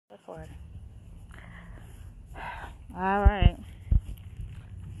recording. Alright.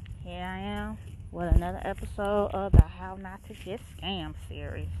 Here I am with another episode of the How Not to Get Scammed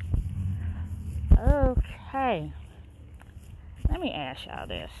series. Okay. Let me ask y'all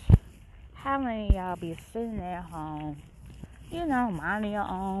this. How many of y'all be sitting at home, minding your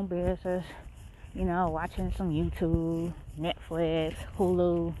own business, watching some YouTube, Netflix,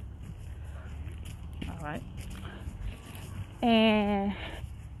 Hulu, alright, and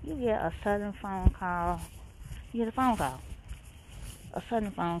you get a sudden phone call. A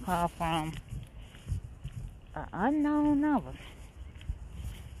sudden phone call from an unknown number.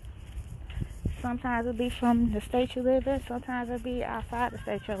 Sometimes it'll be from the state you live in. Sometimes it'll be outside the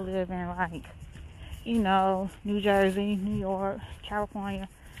state you live in, like, New Jersey, New York, California,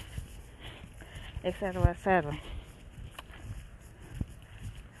 etc., etc.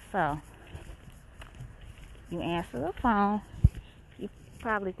 So, you answer the phone. You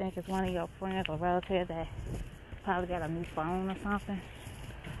probably think it's one of your friends or relatives that probably got a new phone or something.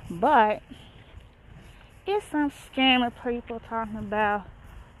 But it's some scammer people talking about,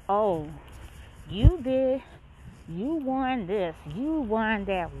 oh, you won this, you won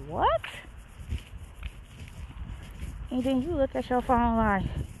that. What? And then you look at your phone like,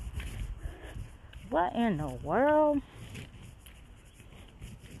 what in the world?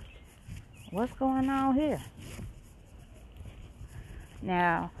 What's going on here?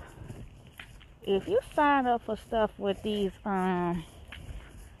 Now, if you sign up for stuff with these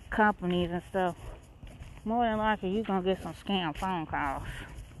companies and stuff, more than likely you're going to get some scam phone calls.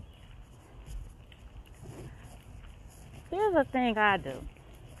 Here's the thing I do.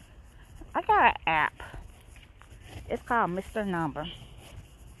 I got an app. It's called Mr. Number.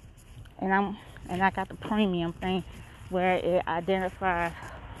 And I got the premium thing where it identifies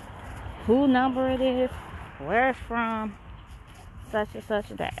who number it is, where it's from, such and such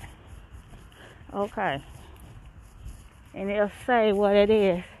and that. Okay. And it'll say what it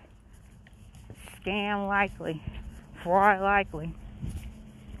is. Scam likely, fraud likely,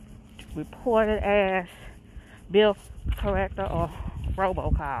 reported as bill collector or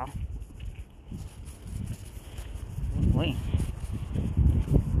robocall. Wait.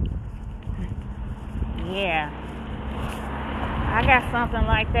 Yeah. I got something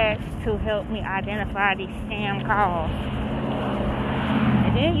like that to help me identify these scam calls.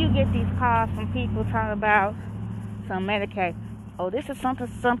 And then you get these calls from people talking about some Medicaid. Oh, this is something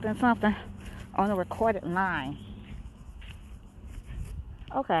on a recorded line.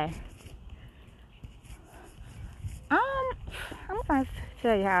 Okay. I'm going to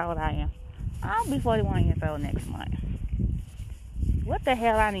tell you how old I am. I'll be 41 years old next month. What the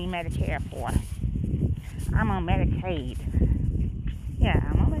hell I need Medicare for? I'm on Medicaid. Yeah,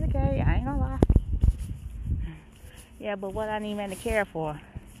 I'm on Medicaid. I ain't gonna lie. Yeah, but what I need Medicare for?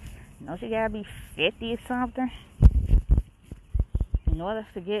 You gotta be 50 or something in order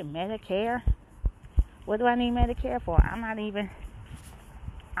to get Medicare. What do I need Medicare for? I'm not even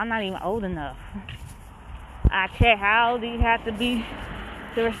old enough. I check how old do you have to be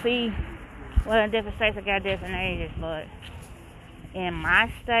to receive. Well, in different states I got different ages, but in my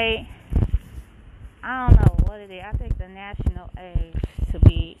state, I don't know what it is. I think the national age to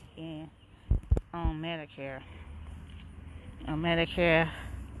be on Medicare. On Medicare,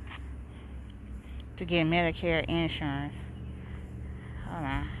 to get Medicare insurance. Hold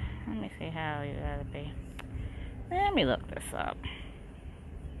on. Let me see how you gotta be. Let me look this up.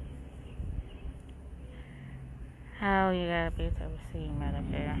 How you gotta be to receive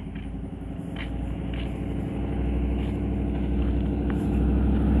Medicare.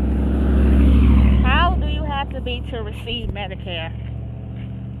 How do you have to be to receive Medicare?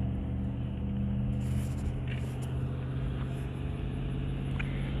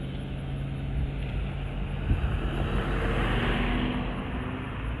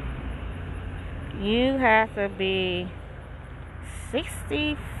 You have to be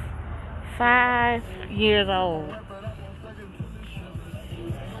 65 years old.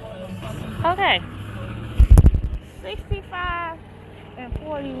 Okay. 65 and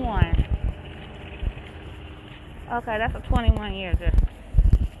 41. Okay, that's a 21 year difference.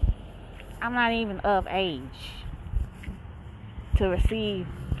 I'm not even of age to receive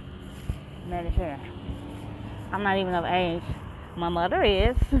Medicare. I'm not even of age. My mother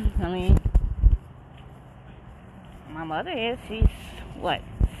is. My mother is. She's,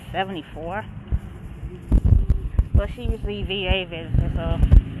 74? Well, she received VA visits, so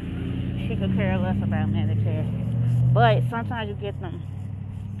she could care less about Medicare. But sometimes you get them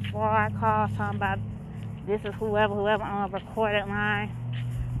fraud calls talking about this is whoever on a recorded line.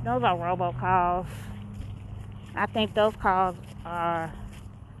 Those are robocalls. I think those calls are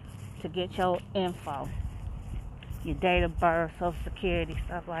to get your info, your date of birth, social security,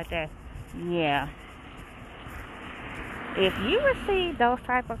 stuff like that. Yeah. If you receive those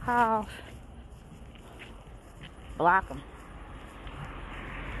type of calls, block them.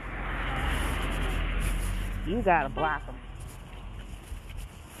 You gotta block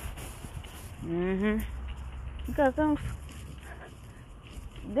them. Because them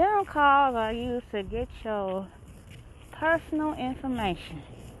calls are used to get your personal information.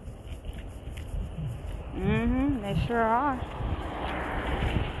 They sure are.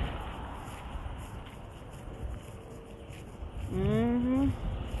 And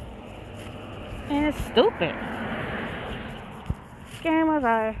it's stupid.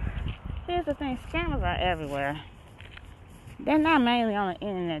 Here's the thing, scammers are everywhere. They're not mainly on the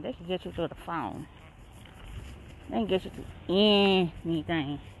internet. They can get you through the phone. They can get you through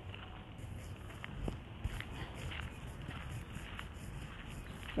anything.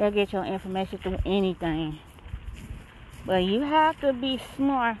 They'll get your information through anything. But you have to be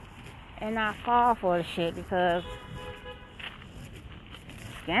smart and not fall for the shit, because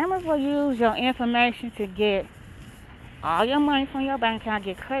scammers will use your information to get all your money from your bank account,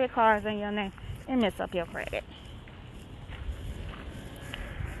 get credit cards in your name, and mess up your credit.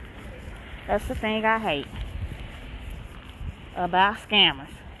 That's the thing I hate about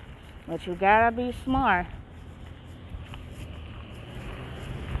scammers. But you gotta be smart.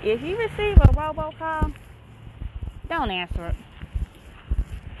 If you receive a robocall, don't answer it.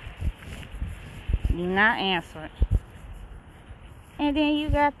 Do not answer it. And then you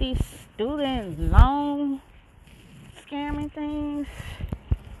got these student loan scamming things.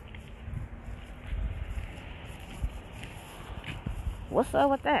 What's up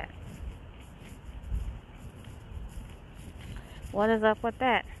with that? What is up with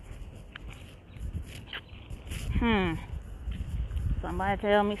that? Somebody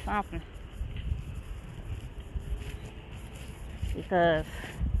tell me something. Because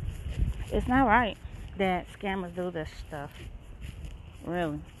it's not right that scammers do this stuff.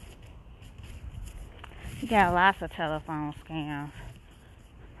 Really. You got lots of telephone scams.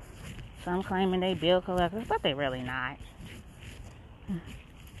 Some claiming they bill collectors, but they really not.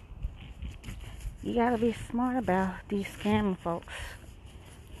 You gotta be smart about these scamming folks.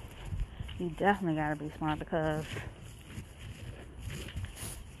 You definitely gotta be smart, because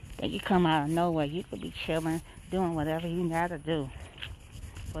they can come out of nowhere. You could be chilling, doing whatever you gotta do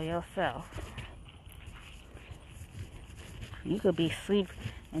for yourself. You could be asleep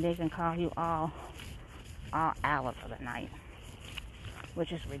and they can call you all hours of the night,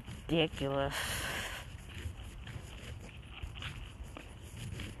 which is ridiculous.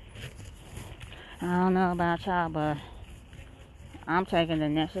 I don't know about y'all, but I'm taking the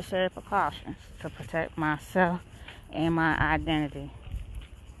necessary precautions to protect myself and my identity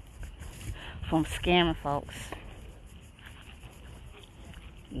from scamming folks.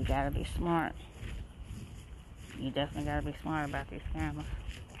 You gotta be smart. You definitely gotta be smart about these scammers.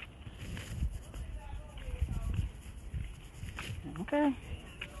 Okay.